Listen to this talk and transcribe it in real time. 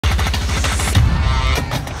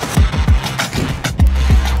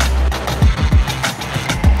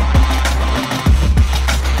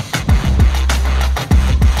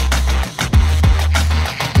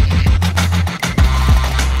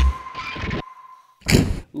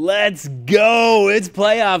Let's go. It's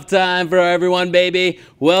playoff time for everyone, baby.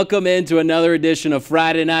 Welcome into another edition of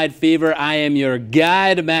Friday Night Fever. I am your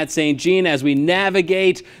guide, Matt St. Jean, as we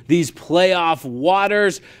navigate these playoff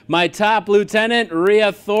waters. My top lieutenant,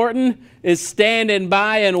 Rhea Thornton, is standing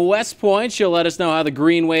by in West Point. She'll let us know how the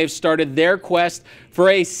Green Wave started their quest for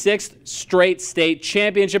a 6th straight state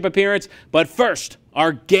championship appearance. But first,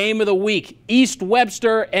 our game of the week, East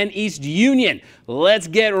Webster and East Union. Let's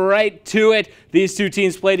get right to it. These two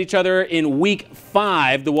teams played each other in week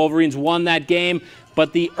 5. The Wolverines won that game,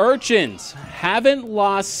 but the Urchins haven't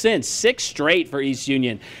lost since. 6 straight for East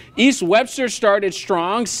Union. East Webster started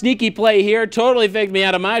strong. Sneaky play here, totally faked me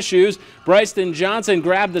out of my shoes. Bryson Johnson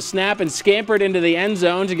grabbed the snap and scampered into the end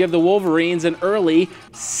zone to give the Wolverines an early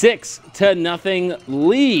 6-0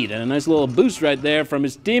 lead. And a nice little boost right there from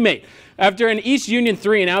his teammate. After an East Union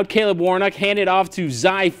 3-and-out, Caleb Warnock handed off to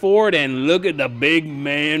Zy Ford, and look at the big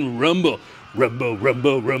man rumble. Rumble,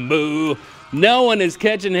 rumble, rumble. No one is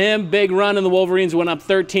catching him. Big run, and the Wolverines went up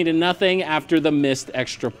 13-0 after the missed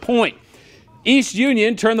extra point. East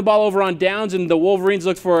Union turned the ball over on downs, and the Wolverines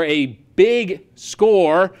looked for a big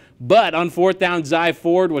score, but on 4th down, Zy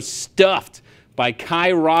Ford was stuffed by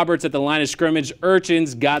Kai Roberts at the line of scrimmage.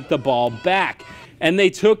 Urchins got the ball back, and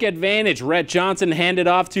they took advantage. Rhett Johnson handed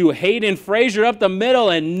off to Hayden Frazier up the middle,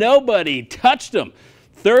 and nobody touched him.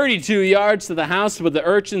 32 yards to the house with the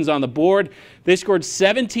Urchins on the board. They scored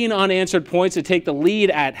 17 unanswered points to take the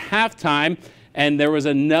lead at halftime. And there was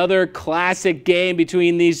another classic game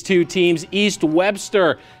between these two teams. East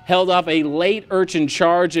Webster held off a late Urchin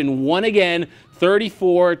charge and won again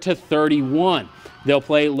 34-31. They'll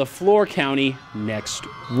play LeFlore County next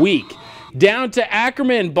week. Down to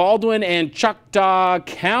Ackerman, Baldwin, and Choctaw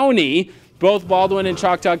County. Both Baldwin and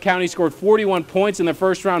Choctaw County scored 41 points in their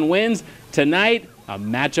first round wins. Tonight, a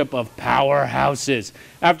matchup of powerhouses.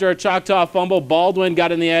 After a Choctaw fumble, Baldwin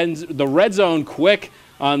got in the red zone quick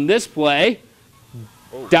on this play.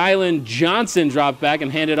 Dylan Johnson dropped back and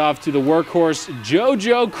handed off to the workhorse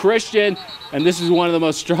JoJo Christian. And this is one of the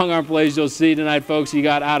most strong arm plays you'll see tonight, folks. He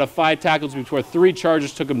got out of 5 tackles before 3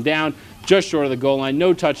 charges took him down just short of the goal line.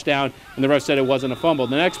 No touchdown, and the ref said it wasn't a fumble.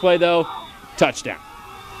 The next play, though, touchdown.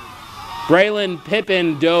 Braylon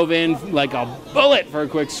Pippin dove in like a bullet for a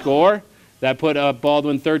quick score. That put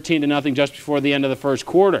Baldwin 13-0 just before the end of the first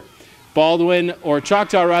quarter. Baldwin, or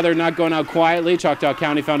Choctaw rather, not going out quietly. Choctaw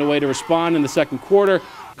County found a way to respond in the second quarter.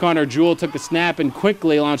 Connor Jewell took the snap and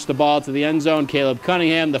quickly launched the ball to the end zone. Caleb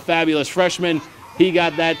Cunningham, the fabulous freshman, he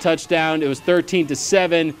got that touchdown. It was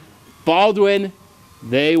 13-7. Baldwin,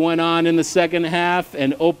 they went on in the second half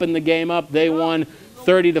and opened the game up. They won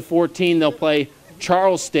 30-14. They'll play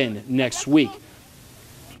Charleston next week.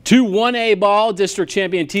 To 1A ball, district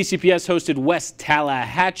champion TCPS hosted West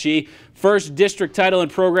Tallahatchie. First district title in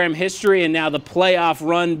program history, and now the playoff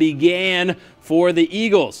run began for the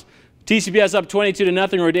Eagles. TCPS up 22-0.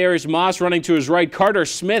 Rodarius Moss running to his right. Carter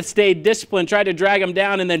Smith stayed disciplined, tried to drag him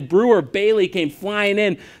down, and then Brewer Bailey came flying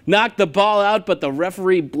in, knocked the ball out, but the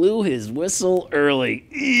referee blew his whistle early.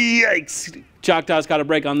 Yikes. Choctaws got a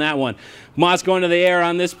break on that one. Moss going to the air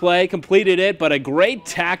on this play, completed it, but a great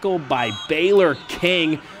tackle by Baylor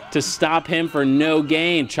King to stop him for no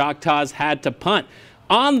gain. Choctaws had to punt.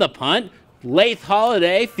 On the punt, Lath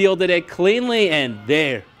Holiday fielded it cleanly, and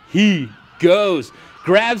there he goes.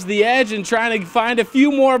 Grabs the edge and trying to find a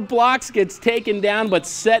few more blocks, gets taken down, but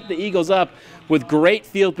set the Eagles up with great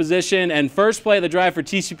field position. And first play of the drive for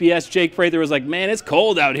TCPS, Jake Prather was like, man, it's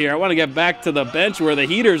cold out here. I want to get back to the bench where the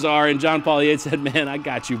heaters are. And John Paul Yates said, man, I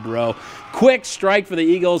got you, bro. Quick strike for the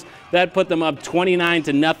Eagles. That put them up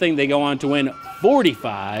 29-0. They go on to win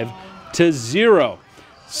 45-0.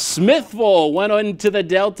 Smithville went into the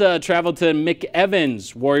Delta, traveled to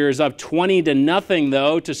McEvans. Warriors up 20-0,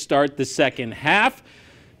 though, to start the second half.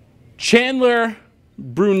 Chandler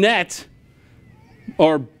Brunette,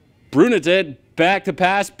 back to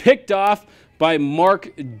pass, picked off by Mark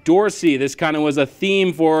Dorsey. This kind of was a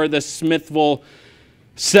theme for the Smithville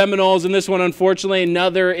Seminoles. And this one, unfortunately,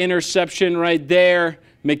 another interception right there.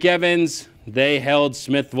 McEvans, they held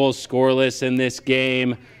Smithville scoreless in this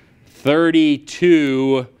game.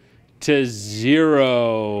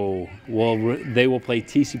 32-0. Well, they will play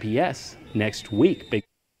TCPS next week. Big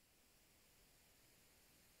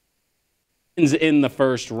in the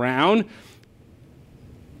first round.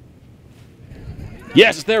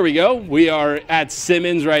 Yes, there we go. We are at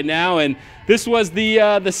Simmons right now, and this was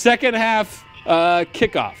the second half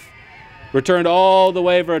kickoff. Returned all the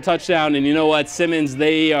way for a touchdown, and you know what? Simmons,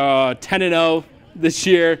 they are 10-0 this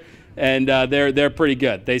year. and they're pretty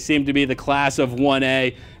good. They seem to be the class of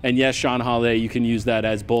 1A, and yes, Sean Holiday, you can use that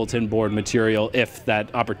as bulletin board material if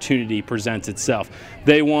that opportunity presents itself.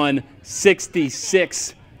 They won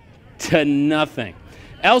 66-0.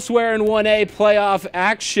 Elsewhere in 1A playoff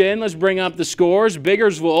action, let's bring up the scores.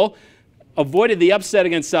 Biggersville avoided the upset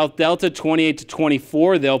against South Delta,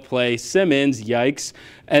 28-24. They'll play Simmons, yikes.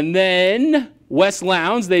 And then West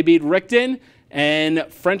Lowndes, they beat Rickton, and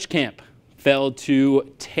French Camp fell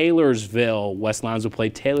to Taylorsville. West Lowndes will play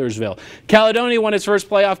Taylorsville. Caledonia won its first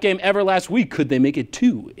playoff game ever last week. Could they make it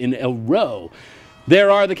 2 in a row?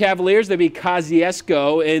 There are the Cavaliers. They beat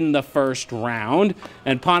Kosciuszko in the first round.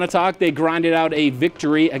 And Pontotoc, they grinded out a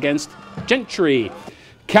victory against Gentry.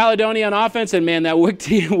 Caledonia on offense, and man, that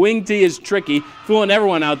wing tee is tricky. Fooling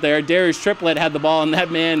everyone out there. Darius Triplett had the ball, and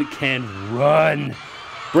that man can run.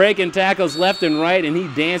 Breaking tackles left and right, and he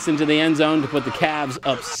danced into the end zone to put the Cavs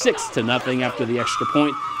up 6-0 after the extra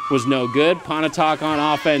point was no good. Pontotoc on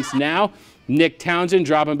offense now. Nick Townsend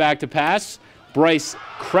dropping back to pass. Bryce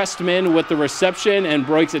Crestman with the reception and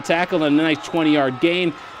breaks a tackle and a nice 20-yard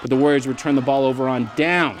gain, but the Warriors return the ball over on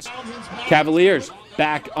downs. Cavaliers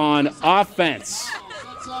back on offense.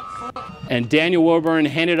 And Daniel Warburn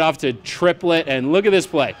handed off to Triplett, and look at this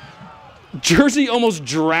play. Jersey almost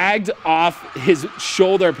dragged off his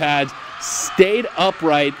shoulder pads, stayed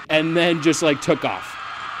upright, and then just like took off.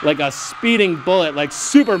 Like a speeding bullet, like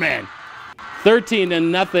Superman.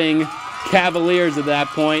 13-0 Cavaliers at that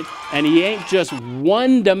point. And he ain't just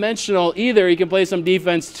one-dimensional either. He can play some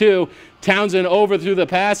defense too. Townsend overthrew the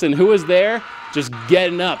pass, and who was there? Just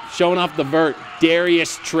getting up, showing off the vert.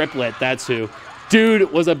 Darius Triplett, that's who. Dude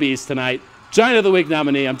was a beast tonight. Giant of the Week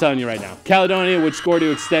nominee, I'm telling you right now. Caledonia would score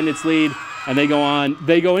to extend its lead, and they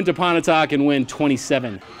go into Pontotoc and win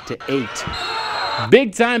 27-8.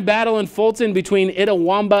 Big-time battle in Fulton between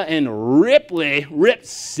Itawamba and Ripley, Rip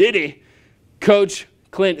City. Coach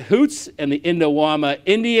Clint Hoots and the Itawamba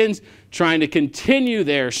Indians trying to continue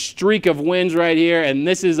their streak of wins right here, and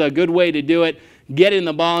this is a good way to do it. Getting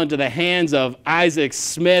the ball into the hands of Isaac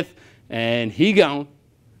Smith, and he gone.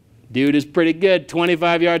 Dude is pretty good.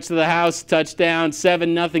 25 yards to the house, touchdown,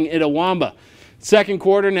 7-0 Itawamba. Second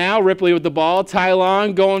quarter now, Ripley with the ball. Ty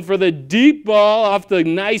Long going for the deep ball off the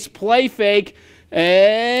nice play fake.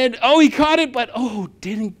 And, oh, he caught it, but, oh,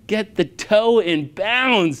 didn't get the toe in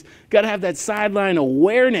bounds. Got to have that sideline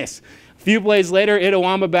awareness. A few plays later,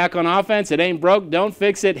 Itawamba back on offense. It ain't broke, don't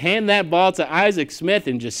fix it. Hand that ball to Isaac Smith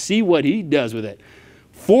and just see what he does with it.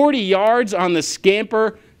 40 yards on the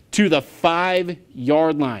scamper to the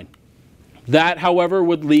 5-yard line. That, however,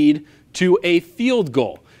 would lead to a field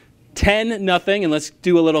goal. 10-0, and let's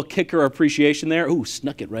do a little kicker appreciation there. Ooh,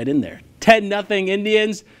 snuck it right in there. 10-0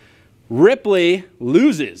 Indians. Ripley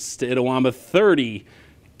loses to Itawamba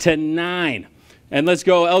 30-9. And let's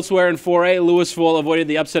go elsewhere in 4A. Louisville avoided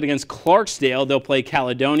the upset against Clarksdale. They'll play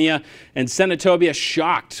Caledonia. And Senatobia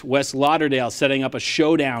shocked West Lauderdale, setting up a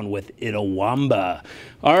showdown with Itawamba.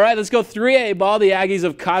 All right, let's go 3A ball. The Aggies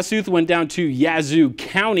of Kossuth went down to Yazoo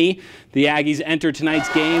County. The Aggies enter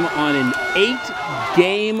tonight's game on an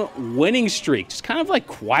 8-game winning streak. Just kind of like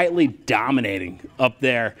quietly dominating up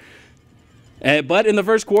there. But in the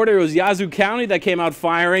first quarter, it was Yazoo County that came out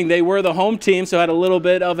firing. They were the home team, so had a little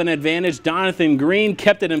bit of an advantage. Donathan Green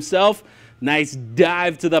kept it himself. Nice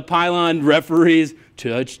dive to the pylon. Referees,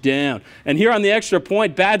 touchdown. And here on the extra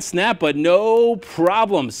point, bad snap, but no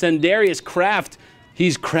problem. Sendarius Kraft,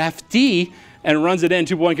 he's crafty, and runs it in.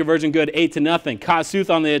 2-point conversion good, 8-0.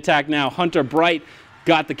 Kossuth on the attack now. Hunter Bright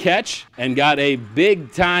got the catch and got a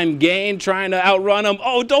big-time gain trying to outrun him.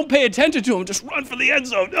 Oh, don't pay attention to him. Just run for the end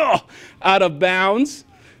zone. Oh, out of bounds.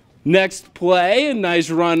 Next play, a nice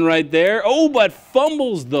run right there. Oh, but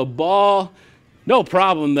fumbles the ball. No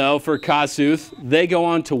problem, though, for Kossuth. They go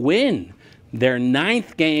on to win their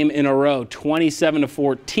 9th game in a row,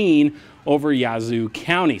 27-14 over Yazoo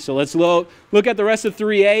County. So let's look at the rest of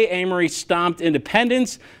 3A. Amory stomped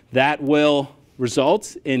Independence. That will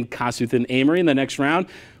result in Kossuth and Amory in the next round.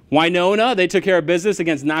 Winona, they took care of business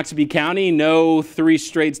against Noxubee County. No 3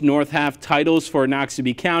 straight North Half titles for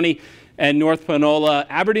Noxubee County. And North Panola,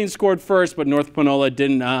 Aberdeen scored first, but North Panola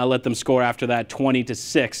didn't let them score after that.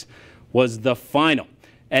 20-6 was the final.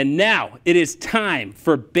 And now it is time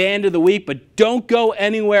for Band of the Week, but don't go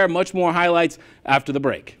anywhere. Much more highlights after the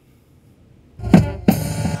break.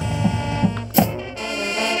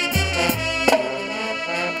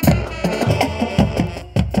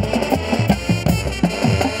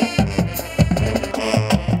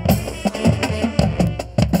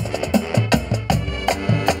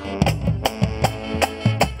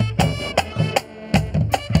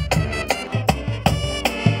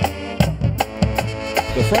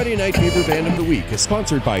 Friday Night Fever Band of the Week is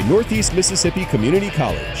sponsored by Northeast Mississippi Community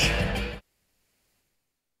College.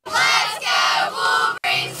 Let's go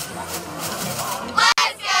Wolverines!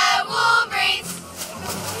 Let's go Wolverines!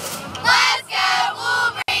 Let's go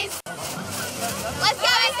Wolverines! Let's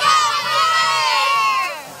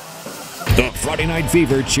go! The Friday Night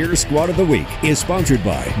Fever Cheer Squad of the Week is sponsored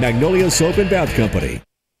by Magnolia Soap and Bath Company.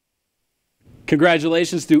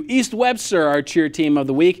 Congratulations to East Webster, our cheer team of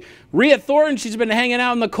the week. Rhea Thornton, she's been hanging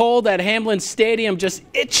out in the cold at Hamlin Stadium, just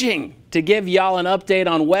itching to give y'all an update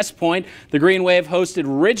on West Point. The Green Wave hosted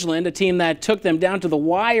Ridgeland, a team that took them down to the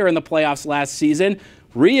wire in the playoffs last season.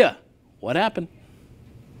 Rhea, what happened?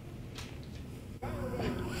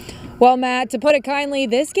 Well, Matt, to put it kindly,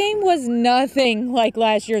 this game was nothing like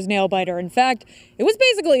last year's nail-biter. In fact, it was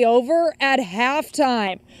basically over at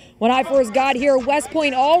halftime. When I first got here, West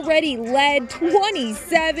Point already led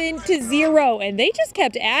 27-0, and they just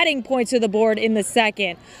kept adding points to the board in the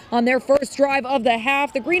second. On their first drive of the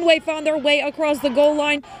half, the Green Wave found their way across the goal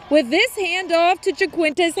line with this handoff to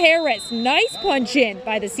Jaquintus Harris. Nice punch in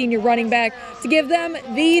by the senior running back to give them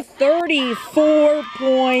the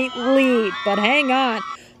 34-point lead. But hang on.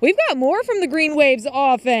 We've got more from the Green Wave's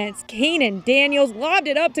offense. Kanan Daniels lobbed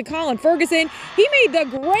it up to Colin Ferguson. He made the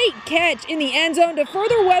great catch in the end zone to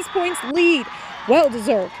further West Point's lead.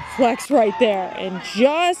 Well-deserved flex right there. And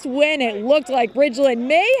just when it looked like Ridgeland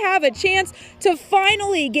may have a chance to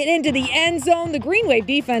finally get into the end zone, the Green Wave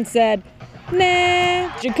defense said, nah.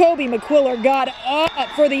 Jacoby McQuiller got up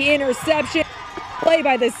for the interception. Play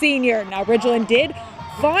by the senior. Now Ridgeland did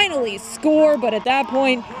finally score, but at that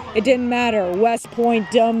point, it didn't matter. West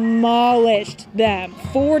Point demolished them,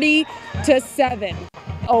 40-7.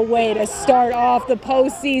 A way to start off the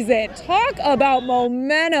postseason. Talk about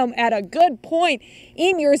momentum at a good point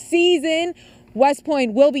in your season. West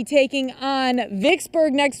Point will be taking on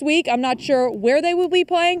Vicksburg next week. I'm not sure where they will be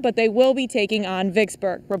playing, but they will be taking on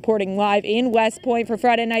Vicksburg. Reporting live in West Point for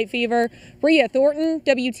Friday Night Fever, Rhea Thornton,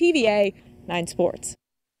 WTVA 9 Sports.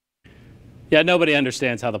 Yeah, nobody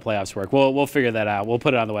understands how the playoffs work. We'll figure that out. We'll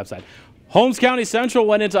put it on the website. Holmes County Central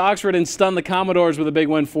went into Oxford and stunned the Commodores with a big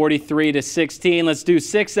win, 43-16. Let's do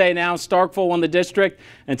 6A now. Starkville won the district,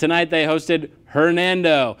 and tonight they hosted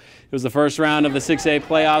Hernando. It was the first round of the 6A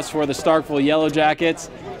playoffs for the Starkville Yellow Jackets,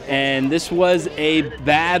 and this was a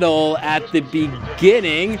battle at the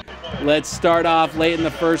beginning. Let's start off late in the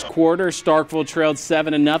first quarter. Starkville trailed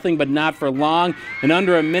 7-0, but not for long. In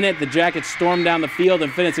under a minute, the Jackets stormed down the field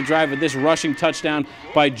and finished the drive with this rushing touchdown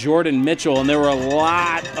by Jordan Mitchell. And there were a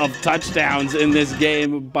lot of touchdowns in this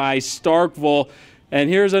game by Starkville. And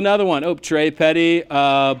here's another one. Oh, Trey Petty,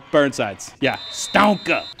 Burnsides. Yeah,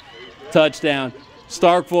 Stonka. Touchdown.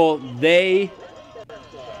 Starkville, they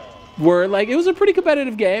were like, it was a pretty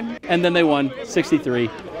competitive game. And then they won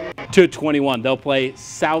 63-21. They'll play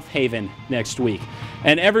South Haven next week.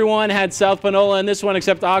 And everyone had South Panola in this one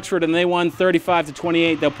except Oxford, and they won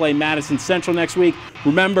 35-28. They'll play Madison Central next week.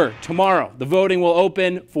 Remember, tomorrow, the voting will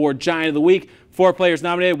open for Giant of the Week. 4 players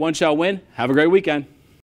nominated, 1 shall win. Have a great weekend.